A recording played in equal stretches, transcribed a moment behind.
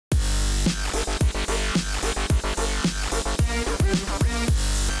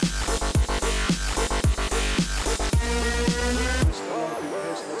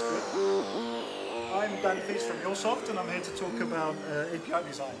and I'm here to talk about API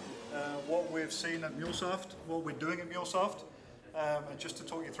design, what we've seen at Mulesoft, what we're doing at Mulesoft, and just to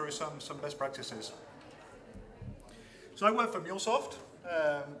talk you through some best practices. So I work for Mulesoft,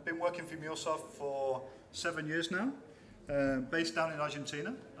 been working for Mulesoft for 7 years now, based down in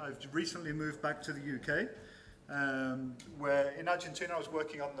Argentina. I've recently moved back to the UK, where in Argentina I was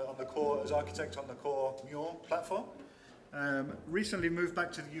working on the core, as architect on the core Mule platform. Recently moved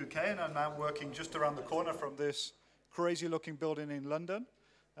back to the UK, and I'm now working just around the corner from this crazy looking building in London,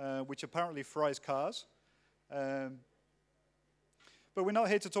 which apparently fries cars. But we're not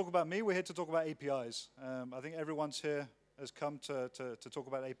here to talk about me, we're here to talk about APIs. I think everyone's here has come to talk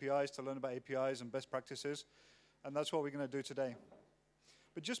about APIs, to learn about APIs and best practices, and that's what we're going to do today.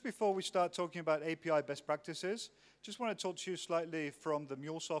 But just before we start talking about API best practices, just want to talk to you slightly from the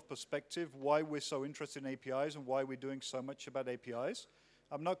Mulesoft perspective, why we're so interested in APIs and why we're doing so much about APIs.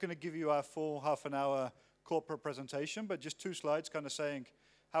 I'm not going to give you our full half an hour corporate presentation, but just 2 slides kind of saying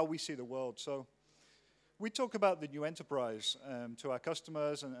how we see the world. So we talk about the new enterprise to our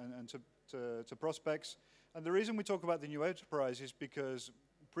customers and to prospects. And the reason we talk about the new enterprise is because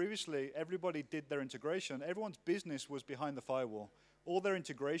previously everybody did their integration. Everyone's business was behind the firewall. All their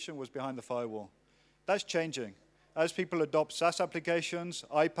integration was behind the firewall. That's changing. As people adopt SaaS applications,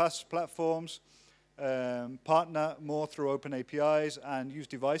 iPaaS platforms, partner more through open APIs and use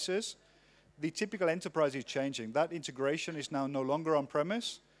devices, the typical enterprise is changing. That integration is now no longer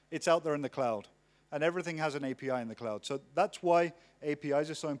on-premise. It's out there in the cloud. And everything has an API in the cloud. So that's why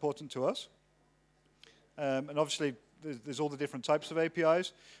APIs are so important to us. And obviously, there's all the different types of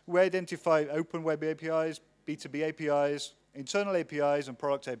APIs. We identify open web APIs, B2B APIs, internal APIs, and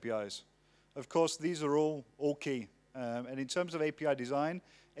product APIs. Of course, these are all key. And in terms of API design,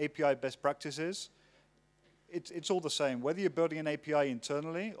 API best practices, it's all the same. Whether you're building an API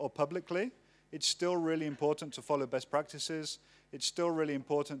internally or publicly, it's still really important to follow best practices. It's still really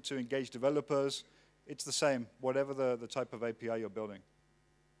important to engage developers. It's the same, whatever the type of API you're building.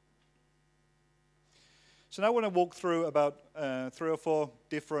 So now I want to walk through about 3 or 4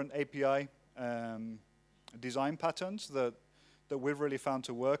 different API design patterns that we've really found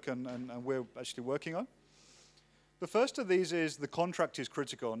to work and we're actually working on. The first of these is the contract is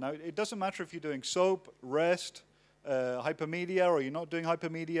critical. Now, it doesn't matter if you're doing SOAP, REST, hypermedia, or you're not doing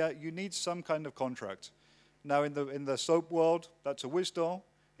hypermedia, you need some kind of contract. Now, in the SOAP world, that's a WSDL.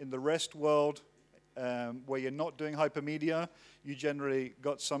 In the REST world, where you're not doing hypermedia, you generally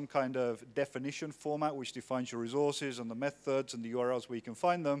got some kind of definition format which defines your resources and the methods and the URLs where you can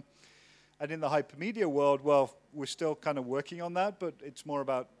find them. And in the hypermedia world, well, we're still kind of working on that, but it's more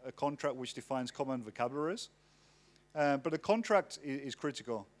about a contract which defines common vocabularies. But a contract is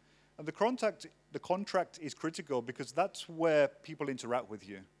critical. And the contract is critical because that's where people interact with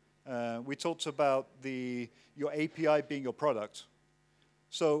you. We talked about your API being your product.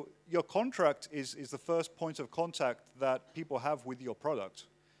 So your contract is the first point of contact that people have with your product.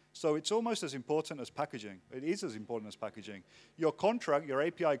 So it's almost as important as packaging. It is as important as packaging. Your contract, your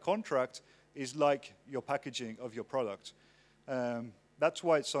API contract, is like your packaging of your product. That's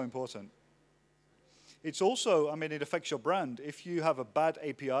why it's so important. It's also, I mean, it affects your brand. If you have a bad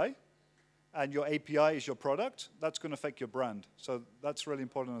API and your API is your product, that's going to affect your brand. So that's really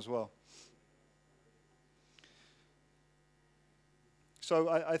important as well. So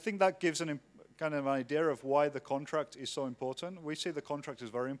I think that gives kind of an idea of why the contract is so important. We see the contract is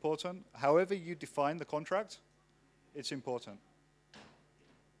very important. However you define the contract, it's important.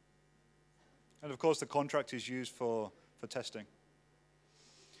 And of course, the contract is used for testing.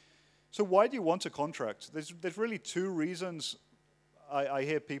 So why do you want a contract? There's really 2 reasons I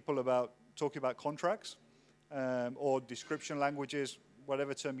hear people talking about contracts or description languages,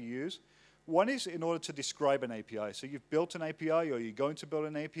 whatever term you use. One is in order to describe an API. So you've built an API or you're going to build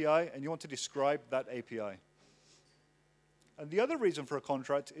an API and you want to describe that API. And the other reason for a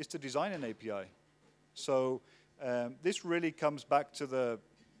contract is to design an API. So this really comes back to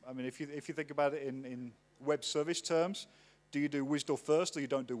I mean, if you think about it in web service terms, do you do WSDL first or you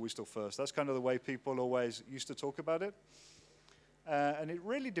don't do WSDL first? That's kind of the way people always used to talk about it. And it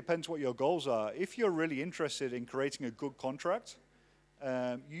really depends what your goals are. If you're really interested in creating a good contract,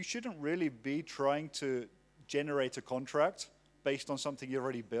 you shouldn't really be trying to generate a contract based on something you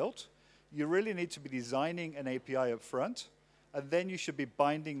already built. You really need to be designing an API up front, and then you should be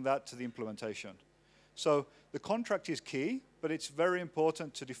binding that to the implementation. So the contract is key, but it's very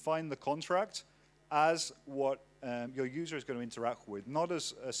important to define the contract as what your user is going to interact with, not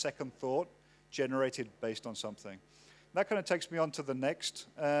as a second thought generated based on something. That kind of takes me on to the next.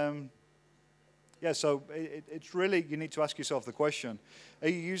 Yeah, so it's really, you need to ask yourself the question, are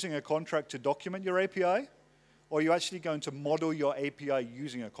you using a contract to document your API, or are you actually going to model your API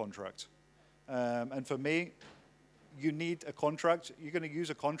using a contract? And for me, you need a contract. You're going to use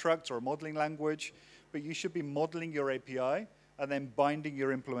a contract or a modeling language, but you should be modeling your API and then binding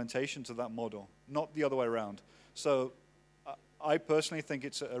your implementation to that model, not the other way around. So I personally think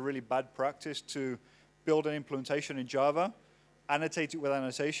it's a really bad practice to build an implementation in Java, annotate it with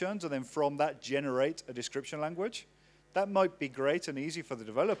annotations, and then from that generate a description language. That might be great and easy for the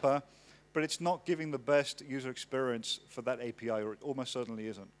developer, but it's not giving the best user experience for that API, or it almost certainly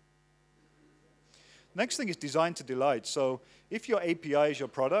isn't. Next thing is design to delight. So if your API is your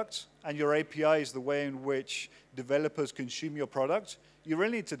product, and your API is the way in which developers consume your product, you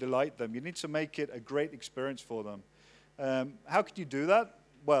really need to delight them. You need to make it a great experience for them. How can you do that?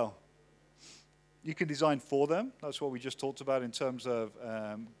 Well, you can design for them. That's what we just talked about in terms of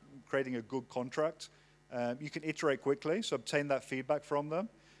creating a good contract. You can iterate quickly, so obtain that feedback from them.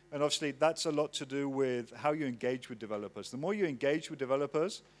 And obviously, that's a lot to do with how you engage with developers. The more you engage with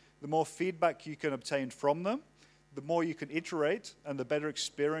developers, the more feedback you can obtain from them, the more you can iterate, and the better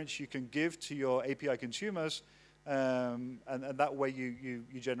experience you can give to your API consumers, and that way you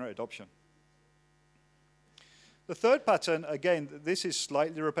generate adoption. The third pattern, again, this is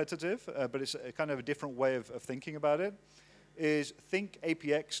slightly repetitive, but it's a kind of a different way of thinking about it, is think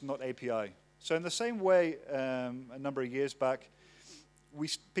APX, not API. So in the same way, a number of years back,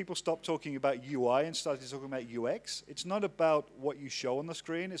 people stopped talking about UI and started talking about UX. It's not about what you show on the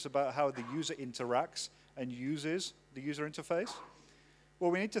screen. It's about how the user interacts and uses the user interface. Well,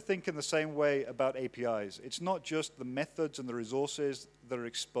 we need to think in the same way about APIs. It's not just the methods and the resources that are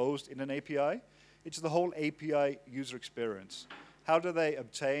exposed in an API. It's the whole API user experience. How do they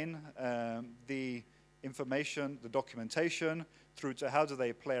obtain the information, the documentation, through to how do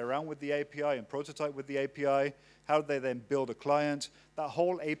they play around with the API and prototype with the API? How do they then build a client? That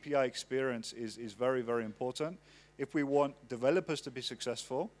whole API experience is very, very important if we want developers to be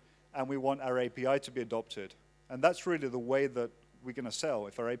successful and we want our API to be adopted. And that's really the way that we're going to sell.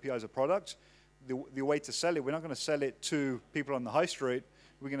 If our API is a product, the way to sell it, we're not going to sell it to people on the high street.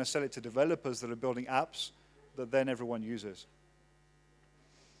 We're going to sell it to developers that are building apps that then everyone uses.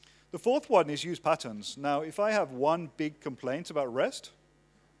 The fourth one is use patterns. Now, if I have one big complaint about REST,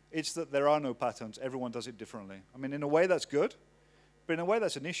 it's that there are no patterns. Everyone does it differently. I mean, in a way, that's good, but in a way,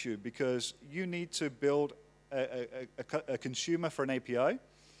 that's an issue because you need to build a consumer for an API,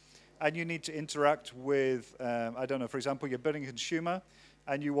 and you need to interact with, I don't know, for example, you're building a consumer,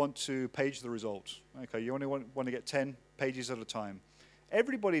 and you want to page the results. Okay, you only want to get 10 pages at a time.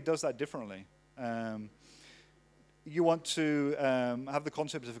 Everybody does that differently. You want to have the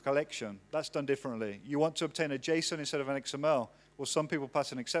concept of a collection. That's done differently. You want to obtain a JSON instead of an XML. Well, some people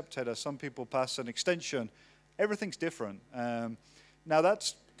pass an accept header. Some people pass an extension. Everything's different. Now,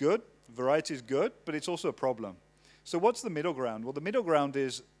 that's good. Variety is good, but it's also a problem. So what's the middle ground? Well, the middle ground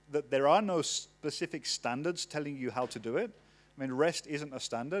is that there are no specific standards telling you how to do it. I mean, REST isn't a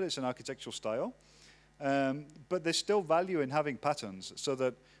standard. It's an architectural style. But there's still value in having patterns so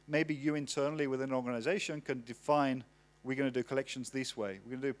that maybe you internally within an organization can define, we're going to do collections this way,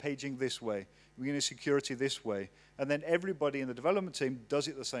 we're going to do paging this way, we're going to do security this way, and then everybody in the development team does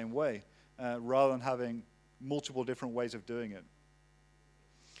it the same way, rather than having multiple different ways of doing it.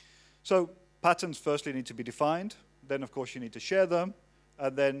 So patterns firstly need to be defined, then of course you need to share them,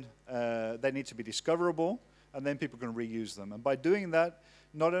 and then they need to be discoverable, and then people can reuse them. And by doing that,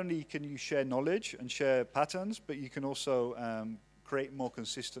 not only can you share knowledge and share patterns, but you can also create more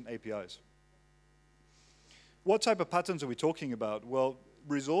consistent APIs. What type of patterns are we talking about? Well,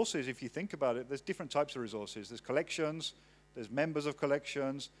 resources, if you think about it, there's different types of resources. There's collections, there's members of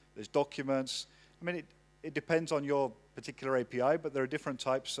collections, there's documents. I mean, it depends on your particular API, but there are different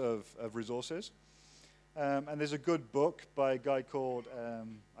types of resources. And there's a good book by a guy called,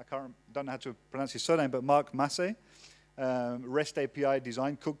 don't know how to pronounce his surname, but Mark Massey. REST API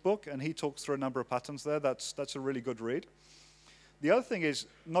Design Cookbook, and he talks through a number of patterns there. That's a really good read. The other thing is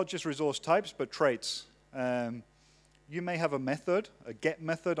not just resource types, but traits. You may have a method, a get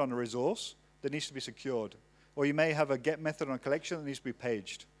method on a resource that needs to be secured. Or you may have a get method on a collection that needs to be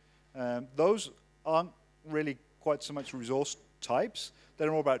paged. Those aren't really quite so much resource types. They're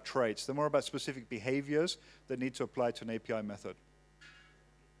more about traits. They're more about specific behaviors that need to apply to an API method.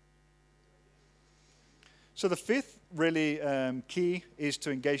 So the fifth really key is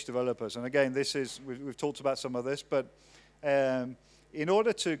to engage developers. And again, this is, we've talked about some of this, but in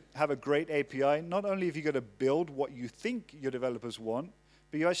order to have a great API, not only have you got to build what you think your developers want,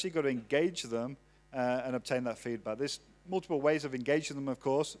 but you actually got to engage them and obtain that feedback. There's multiple ways of engaging them, of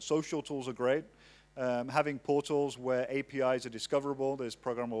course. Social tools are great. Having portals where APIs are discoverable. There's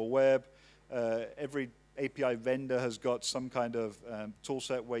programmable web. Every API vendor has got some kind of tool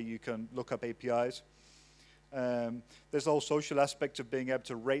set where you can look up APIs. There's the whole social aspect of being able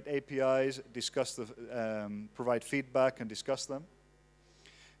to rate APIs, discuss provide feedback and discuss them.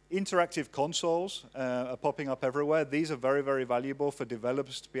 Interactive consoles are popping up everywhere. These are very, very valuable for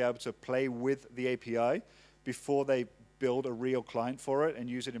developers to be able to play with the API before they build a real client for it and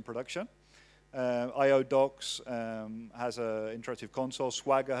use it in production. APIdays has an interactive console.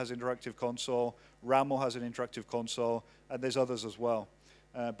 Swagger has an interactive console. RAML has an interactive console. And there's others as well.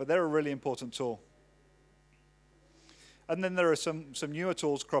 But they're a really important tool. And then there are some newer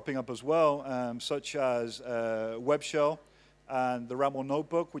tools cropping up as well, such as WebShell and the RAML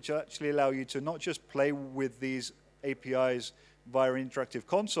Notebook, which actually allow you to not just play with these APIs via interactive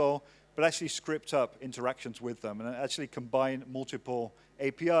console, but actually script up interactions with them and actually combine multiple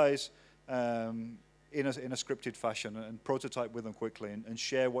APIs in a scripted fashion and prototype with them quickly and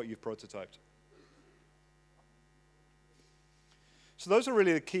share what you've prototyped. So those are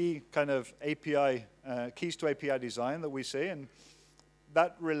really the key kind of API, keys to API design that we see, and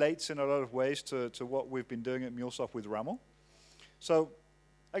that relates in a lot of ways to what we've been doing at Mulesoft with RAML. So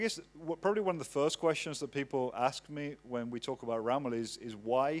I guess probably one of the first questions that people ask me when we talk about RAML is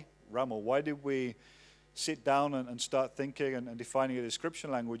why RAML? Why did we sit down and start thinking and defining a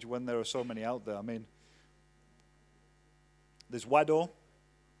description language when there are so many out there? I mean, there's WADL,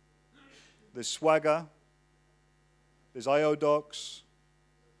 there's Swagger, there's APIdays,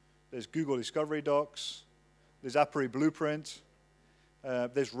 there's Google Discovery Docs, there's API Blueprint,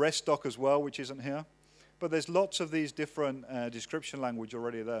 there's REST-Doc as well, which isn't here. But there's lots of these different description language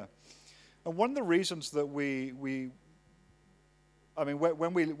already there. And one of the reasons that when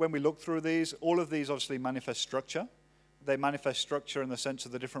we look through these, all of these obviously manifest structure. They manifest structure in the sense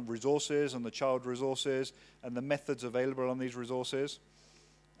of the different resources and the child resources and the methods available on these resources.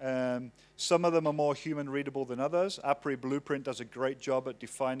 Some of them are more human readable than others. API Blueprint does a great job at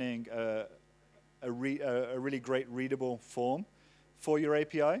defining a really great readable form for your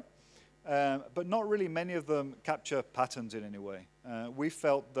API. But not really many of them capture patterns in any way. We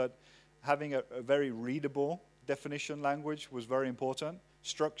felt that having a very readable definition language was very important.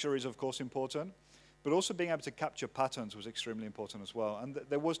 Structure is, of course, important. But also being able to capture patterns was extremely important as well. And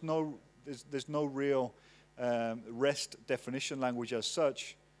there's no real REST definition language as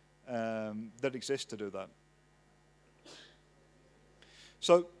such that exists to do that.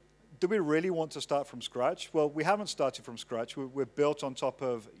 So do we really want to start from scratch? Well, we haven't started from scratch. We're built on top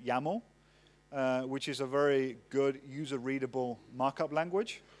of YAML, which is a very good user-readable markup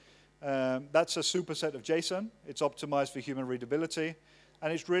language. That's a superset of JSON. It's optimized for human readability.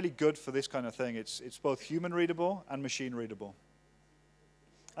 And it's really good for this kind of thing. It's both human readable and machine readable.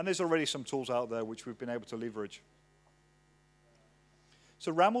 And there's already some tools out there which we've been able to leverage.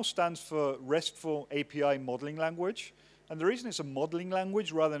 So RAML stands for RESTful API Modeling Language. And the reason it's a modeling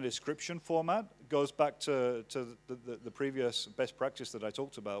language rather than a description format goes back to the previous best practice that I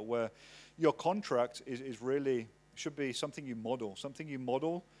talked about, where your contract should be something you model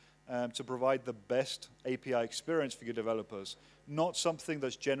to provide the best API experience for your developers, not something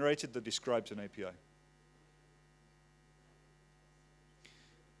that's generated that describes an API.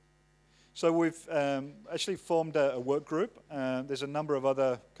 So we've actually formed a work group. There's a number of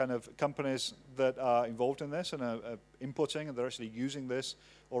other kind of companies that are involved in this and are inputting, and they're actually using this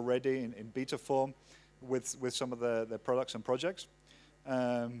already in beta form with some of their products and projects.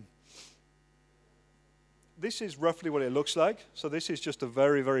 This is roughly what it looks like. So this is just a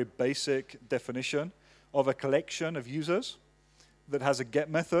very, very basic definition of a collection of users that has a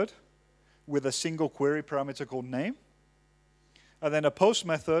get method with a single query parameter called name, and then a post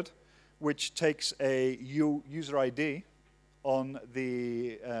method which takes a user ID on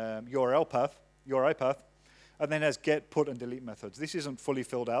the URI path, and then has get, put, and delete methods. This isn't fully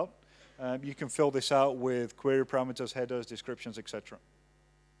filled out. You can fill this out with query parameters, headers, descriptions, etc.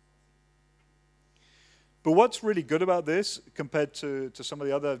 But what's really good about this compared to some of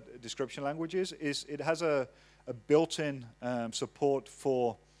the other description languages is it has a built-in support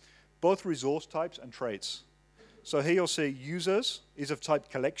for both resource types and traits. So here you'll see users is of type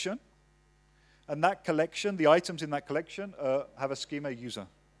collection. And that collection, the items in that collection have a schema user.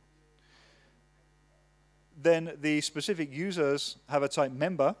 Then the specific users have a type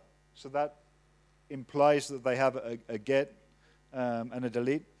member, so that implies that they have a get and a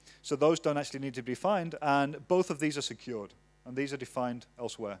delete. So those don't actually need to be defined, and both of these are secured, and these are defined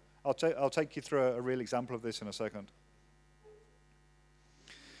elsewhere. I'll take you through a real example of this in a second.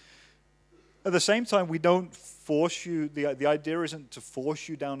 At the same time, we don't force you, the idea isn't to force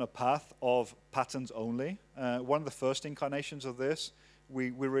you down a path of patterns only. One of the first incarnations of this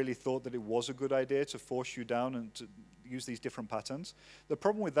we really thought that it was a good idea to force you down and to use these different patterns. The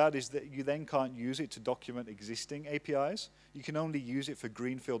problem with that is that you then can't use it to document existing APIs. You can only use it for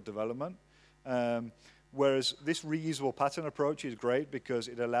greenfield development. Whereas this reusable pattern approach is great because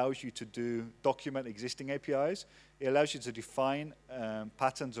it allows you to document existing APIs. It allows you to define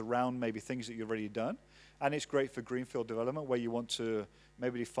patterns around maybe things that you've already done. And it's great for greenfield development where you want to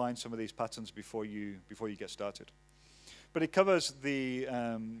maybe define some of these patterns before you get started. But it covers the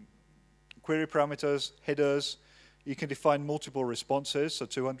query parameters, headers. You can define multiple responses, so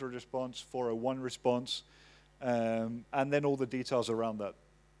 200 response, 401 response, and then all the details around that.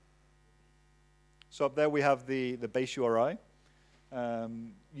 So up there we have the base URI.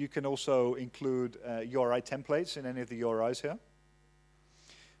 You can also include URI templates in any of the URIs here.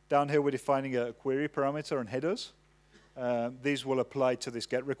 Down here we're defining a query parameter and headers. These will apply to this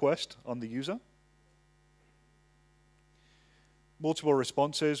GET request on the user. Multiple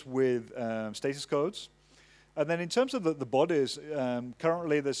responses with status codes. And then in terms of the bodies,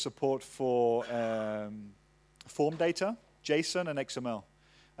 currently there's support for form data, JSON, and XML.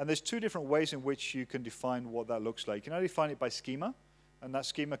 And there's two different ways in which you can define what that looks like. You can either define it by schema, and that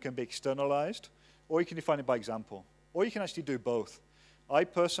schema can be externalized, or you can define it by example. Or you can actually do both. I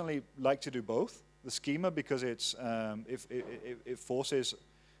personally like to do both. The schema, because it forces,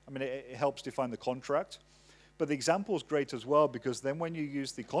 I mean, it helps define the contract. But the example is great as well, because then when you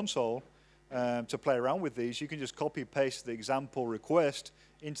use the console to play around with these, you can just copy paste the example request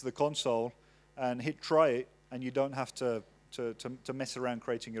into the console and hit try it, and you don't have to mess around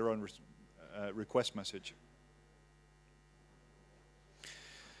creating your own request message.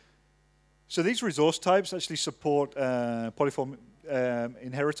 So these resource types actually support polyform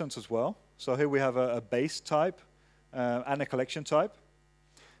inheritance as well. So here we have a base type and a collection type.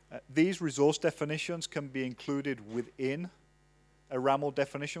 These resource definitions can be included within a RAML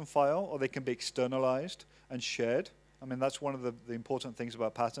definition file, or they can be externalized and shared. I mean, that's one of the important things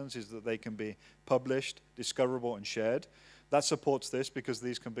about patterns, is that they can be published, discoverable, and shared. That supports this because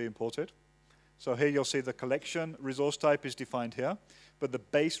these can be imported. So here you'll see the collection resource type is defined here, but the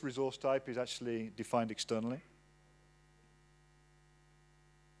base resource type is actually defined externally.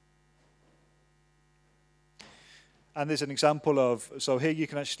 And there's an example of, so here you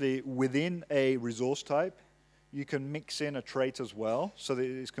can actually, within a resource type, you can mix in a trait as well, so that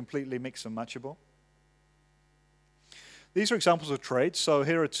it is completely mix and matchable. These are examples of traits. So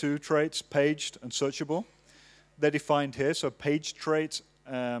here are two traits, paged and searchable. They're defined here. So page trait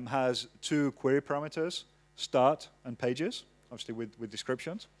has two query parameters, start and pages, obviously with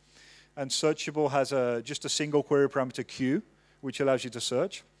descriptions. And searchable has just a single query parameter queue, which allows you to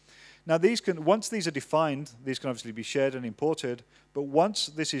search. Now once these are defined, these can obviously be shared and imported, but once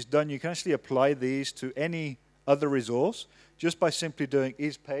this is done, you can actually apply these to any other resource just by simply doing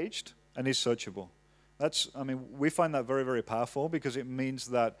is paged and is searchable. I mean, we find that very, very powerful because it means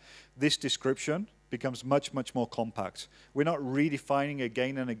that this description becomes much, much more compact. We're not redefining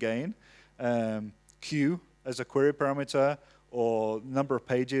again and again queue as a query parameter or number of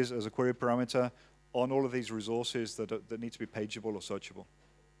pages as a query parameter on all of these resources that need to be pageable or searchable.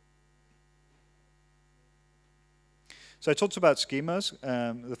 So I talked about schemas,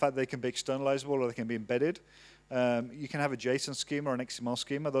 the fact that they can be externalizable or they can be embedded. You can have a JSON schema or an XML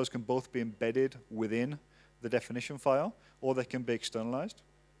schema. Those can both be embedded within the definition file, or they can be externalized.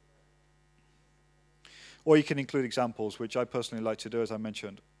 Or you can include examples, which I personally like to do, as I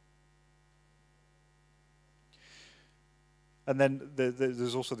mentioned. And then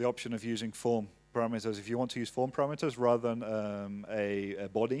there's also the option of using form parameters. If you want to use form parameters rather than a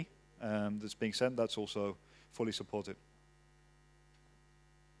body that's being sent, that's also fully supported.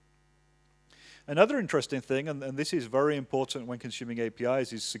 Another interesting thing, and this is very important when consuming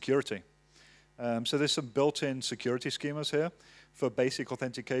APIs, is security. So there's some built-in security schemas here for basic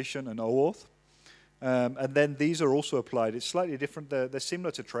authentication and OAuth. And then these are also applied. It's slightly different. They're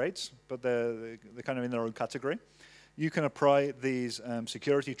similar to traits, but they're kind of in their own category. You can apply these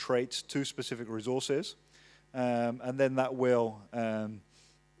security traits to specific resources, and then that will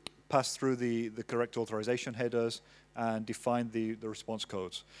pass through the correct authorization headers and define the response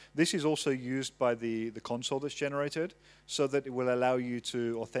codes. This is also used by the console that's generated, so that it will allow you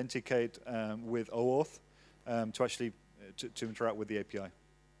to authenticate with OAuth to actually to interact with the API.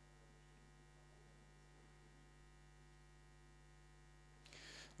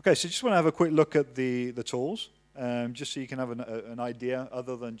 Okay, so just want to have a quick look at the tools, just so you can have an idea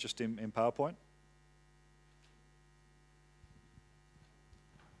other than just in PowerPoint.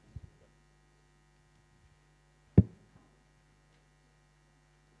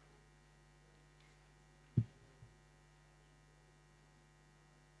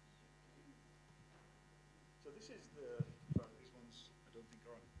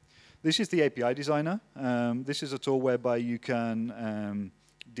 This is the API designer. This is a tool whereby you can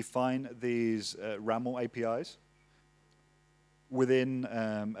define these RAML APIs within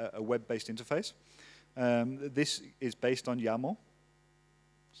a web-based interface. This is based on YAML.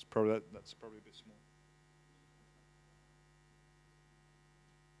 That's probably a bit small.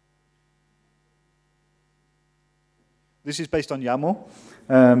 This is based on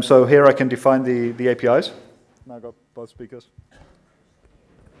YAML. So here I can define the APIs. Now I've got both speakers.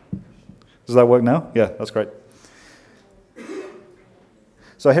 Does that work now? Yeah, that's great.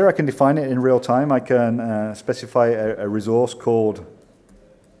 So here I can define it in real time. I can specify a resource called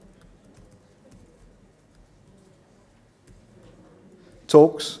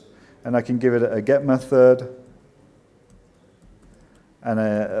talks, and I can give it a get method and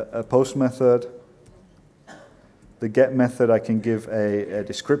a post method. The get method I can give a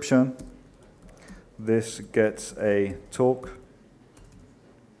description. This gets a talk.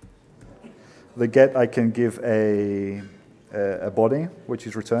 The get I can give a body, which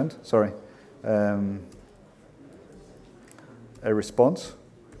is returned, sorry, a response.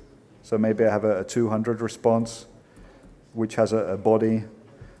 So maybe I have a 200 response, which has a body,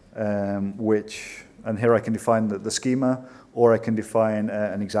 and here I can define the schema, or I can define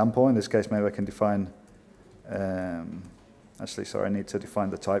an example. In this case, maybe I can define, actually, sorry, I need to define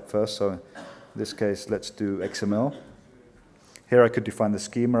the type first. So in this case, let's do XML. Here I could define the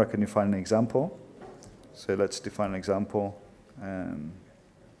schema, I can define an example. So let's define an example.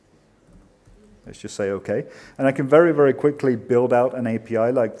 Let's just say OK. And I can very, very quickly build out an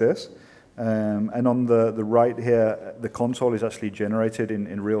API like this. And on the right here, the console is actually generated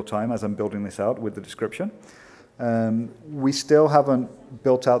in real time as I'm building this out with the description. We still haven't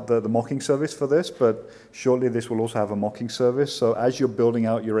built out the mocking service for this, but shortly this will also have a mocking service. So as you're building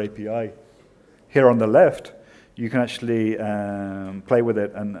out your API, here on the left, you can actually play with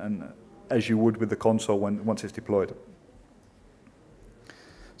it and as you would with the console once it's deployed.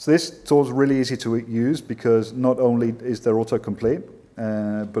 So this tool is really easy to use because not only is there autocomplete,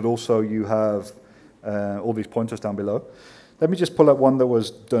 but also you have all these pointers down below. Let me just pull up one that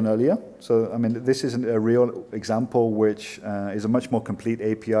was done earlier. So, I mean, this is a real example which is a much more complete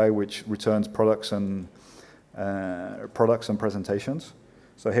API which returns products and presentations.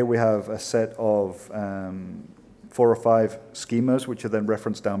 So here we have a set of 4 or 5 schemas which are then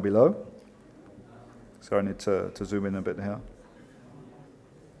referenced down below. So I need to zoom in a bit here.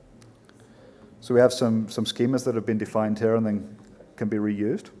 So we have some schemas that have been defined here and then can be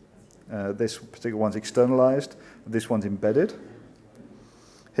reused. This particular one's externalized, this one's embedded.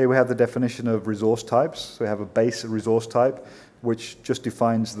 Here we have the definition of resource types. So we have a base resource type, which just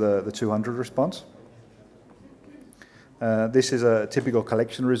defines the 200 response. This is a typical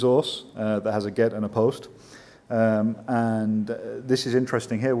collection resource that has a get and a post. And this is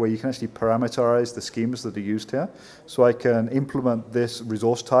interesting here where you can actually parameterize the schemas that are used here. So I can implement this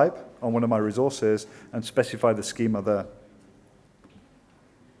resource type on one of my resources and specify the schema there.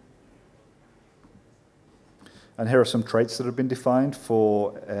 And here are some traits that have been defined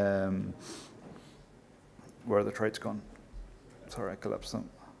for, where are the traits gone? Sorry, I collapsed them.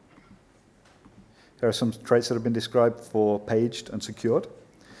 Here are some traits that have been described for paged and secured.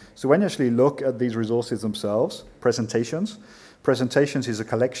 So when you actually look at these resources themselves, presentations is a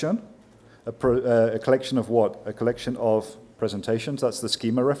collection. A collection of what? A collection of presentations. That's the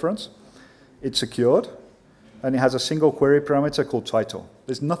schema reference. It's secured. And it has a single query parameter called title.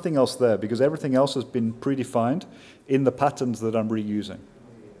 There's nothing else there because everything else has been predefined in the patterns that I'm reusing.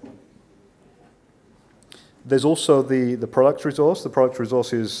 There's also the product resource. The product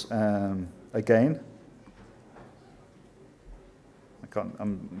resource is, again,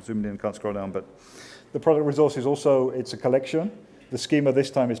 I'm zoomed in, can't scroll down, but the product resource is also, it's a collection. The schema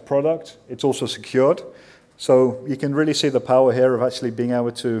this time is product. It's also secured. So you can really see the power here of actually being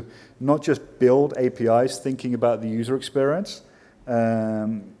able to not just build APIs thinking about the user experience,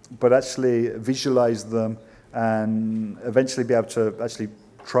 but actually visualize them and eventually be able to actually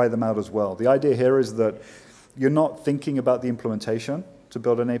try them out as well. The idea here is that you're not thinking about the implementation to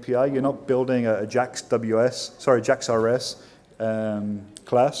build an API. You're not building a JAX-RS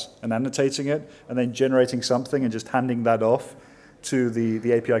class and annotating it and then generating something and just handing that off to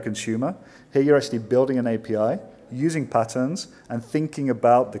the API consumer. Here you're actually building an API, using patterns, and thinking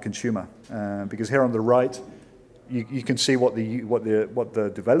about the consumer. Because here on the right, you can see what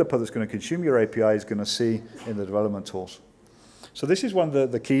the developer that's going to consume your API is going to see in the development tools. So this is one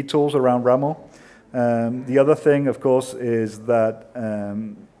of the key tools around RAML. The other thing, of course, is that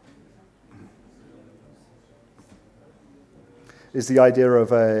is the idea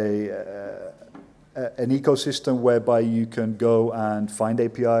of an ecosystem whereby you can go and find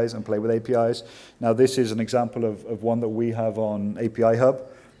APIs and play with APIs. Now this is an example of one that we have on API Hub.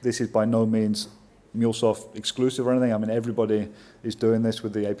 This is by no means Mulesoft exclusive or anything. I mean, everybody is doing this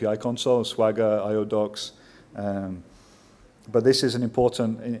with the API console, Swagger, IODocs. But this is an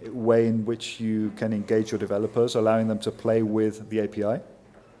important way in which you can engage your developers, allowing them to play with the API.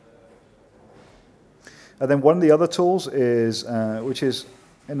 And then one of the other tools is, which is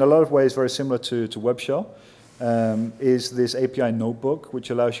in a lot of ways very similar to WebShell, is this API notebook, which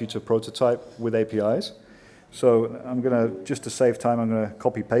allows you to prototype with APIs. So I'm going to, just to save time, I'm going to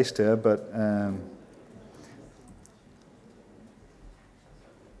copy paste here, but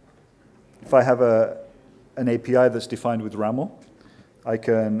if I have an API that's defined with RAML, I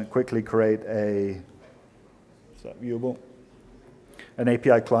can quickly create is that viewable? An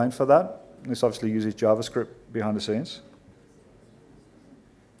API client for that. This obviously uses JavaScript behind the scenes.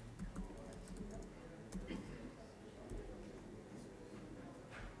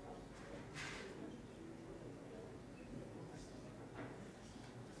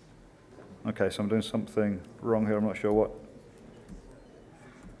 Okay, so I'm doing something wrong here, I'm not sure what.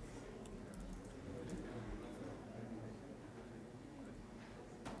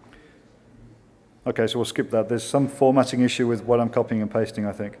 Okay, so we'll skip that. There's some formatting issue with what I'm copying and pasting,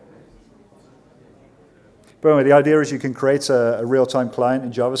 I think. But anyway, the idea is you can create a real-time client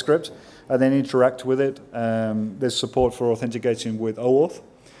in JavaScript and then interact with it. There's support for authenticating with OAuth.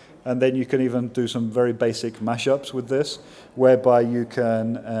 And then you can even do some very basic mashups with this, whereby you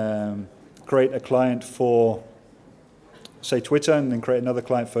can create a client for, say, Twitter, and then create another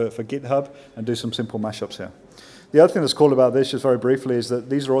client for GitHub, and do some simple mashups here. The other thing that's cool about this, just very briefly, is that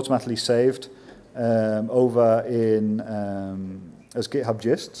these are automatically saved over in as GitHub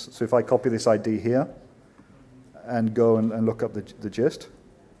gists. So if I copy this ID here and go and look up the gist,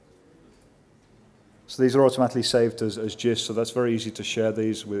 so these are automatically saved as gists, so that's very easy to share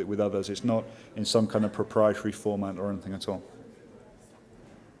these with others. It's not in some kind of proprietary format or anything at all.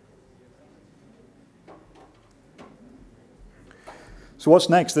 So what's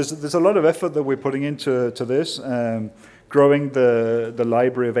next? There's a lot of effort that we're putting into this, growing the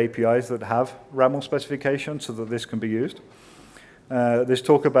library of APIs that have RAML specifications so that this can be used. There's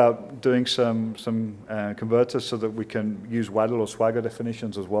talk about doing some converters so that we can use WADL or Swagger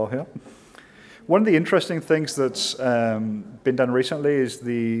definitions as well here. One of the interesting things that's been done recently is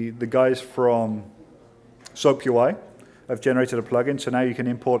the guys from SoapUI have generated a plugin, so now you can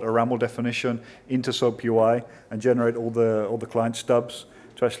import a RAML definition into SoapUI and generate all the client stubs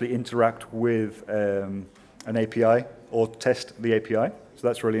to actually interact with an API or test the API. So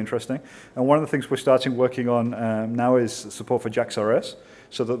that's really interesting. And one of the things we're starting working on now is support for JAX-RS,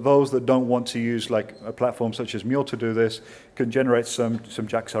 so that those that don't want to use like a platform such as Mule to do this can generate some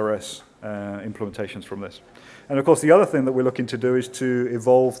JAX-RS implementations from this. And of course, the other thing that we're looking to do is to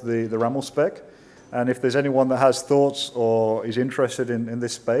evolve the RAML spec. And if there's anyone that has thoughts or is interested in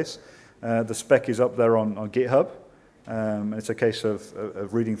this space, the spec is up there on GitHub. It's a case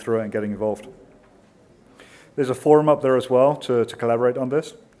of reading through it and getting involved. There's a forum up there as well to collaborate on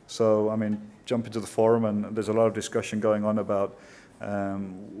this. So, I mean, jump into the forum, and there's a lot of discussion going on about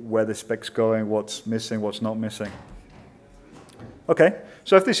where the spec's going, what's missing, what's not missing. Okay,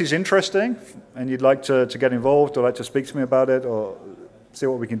 so if this is interesting and you'd like to get involved or like to speak to me about it or see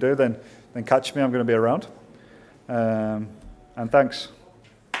what we can do, then catch me. I'm going to be around. And thanks.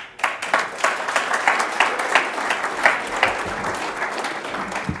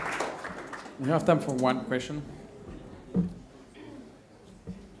 We have time for one question.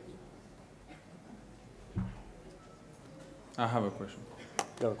 I have a question.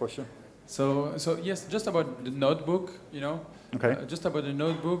 You have a question? So yes, just about the notebook, you know. Okay. Just about the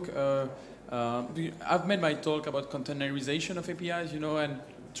notebook. I've made my talk about containerization of APIs, you know, and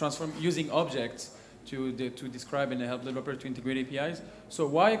using objects to describe and help developers to integrate APIs. So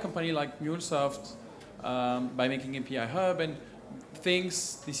why a company like Mulesoft, by making API Hub and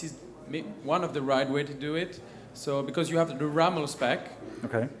thinks this is one of the right way to do it? So because you have the RAML spec.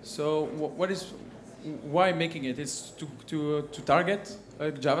 Okay. So why making it? It's to target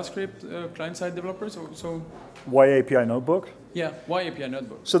JavaScript client-side developers. So why API Notebook? Yeah. Why API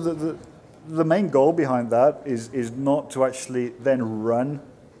Notebook? So the main goal behind that is not to actually then run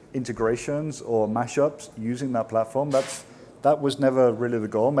integrations or mashups using that platform. That was never really the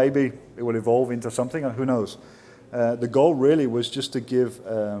goal. Maybe it will evolve into something, who knows. The goal really was just to give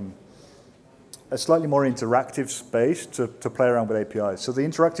a slightly more interactive space to play around with APIs. So the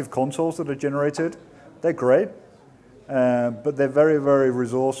interactive consoles that are generated, they're great, but they're very, very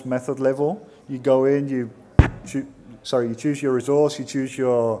resource method level. You go in, you choose your resource, you choose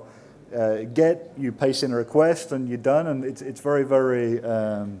your get, you paste in a request, and you're done. And it's very, very,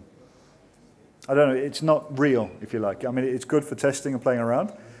 I don't know, it's not real, if you like. I mean, it's good for testing and playing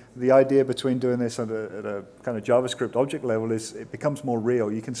around. The idea between doing this at a kind of JavaScript object level is it becomes more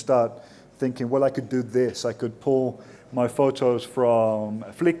real. You can start thinking, well, I could do this. I could pull my photos from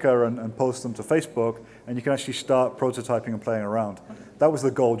Flickr and post them to Facebook, and you can actually start prototyping and playing around. That was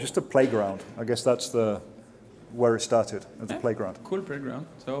the goal, just a playground. I guess that's where it started, as a playground. Cool playground.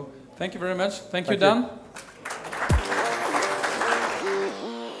 So thank you very much. Thank you, Dan.